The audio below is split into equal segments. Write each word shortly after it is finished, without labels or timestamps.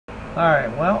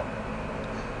Alright, well,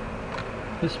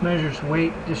 this measures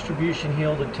weight distribution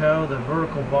heel to toe, the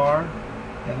vertical bar,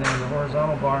 and then the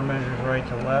horizontal bar measures right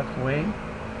to left weight.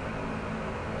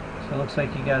 So it looks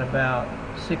like you got about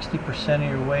 60% of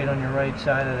your weight on your right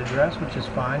side of the dress, which is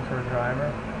fine for a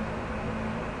driver.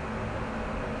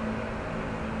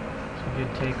 It's a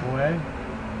good takeaway.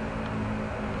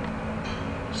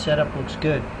 Setup looks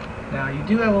good. Now you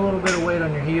do have a little bit of weight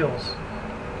on your heels.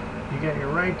 You got your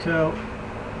right toe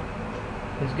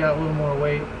has got a little more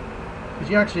weight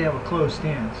because you actually have a closed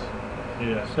stance.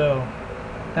 Yeah. So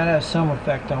that has some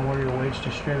effect on where your weight's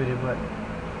distributed, but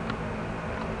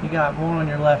you got more on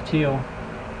your left heel.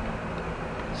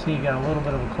 See, you got a little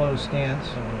bit of a closed stance.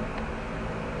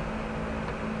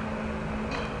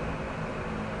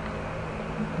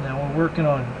 Now we're working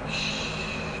on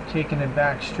taking it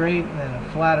back straight and then a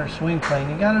flatter swing plane.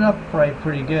 You got it upright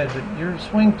pretty good, but your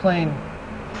swing plane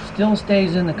still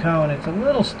stays in the cone. It's a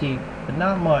little steep, but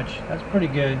not much. That's pretty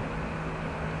good.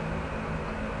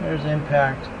 There's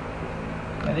impact.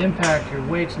 At impact, your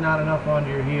weight's not enough onto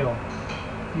your heel.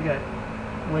 You got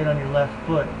weight on your left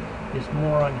foot. It's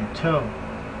more on your toe.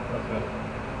 Okay.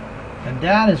 And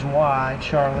that is why,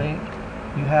 Charlie,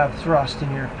 you have thrust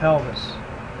in your pelvis.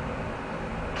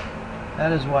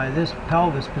 That is why this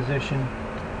pelvis position,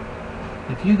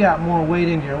 if you got more weight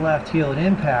into your left heel at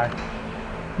impact,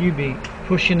 you'd be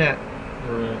pushing that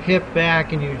hip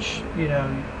back, and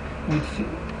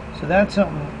so that's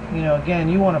something, again,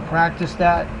 you want to practice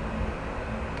that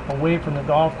away from the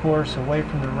golf course, away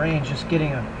from the range, just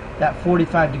getting that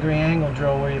 45-degree angle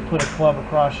drill where you put a club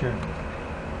across your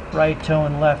right toe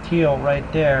and left heel right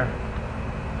there.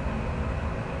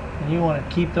 And you want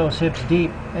to keep those hips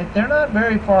deep. They're not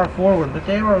very far forward, but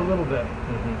they are a little bit.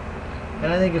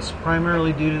 And I think it's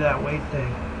primarily due to that weight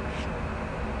thing.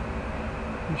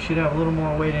 You should have a little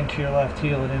more weight into your left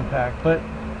heel at impact. But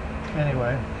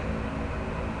anyway,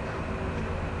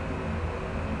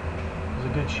 it was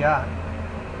a good shot.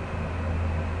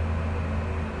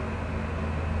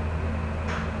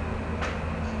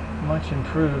 Much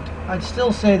improved. I'd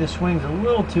still say the swing's a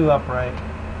little too upright.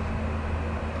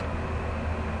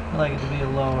 I like it to be a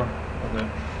lower. Okay.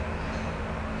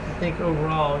 I think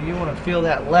overall you want to feel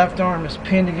that left arm is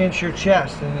pinned against your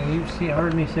chest, and you've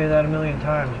heard me say that a million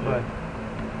times, but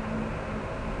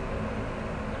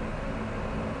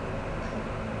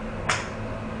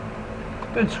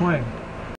good swing.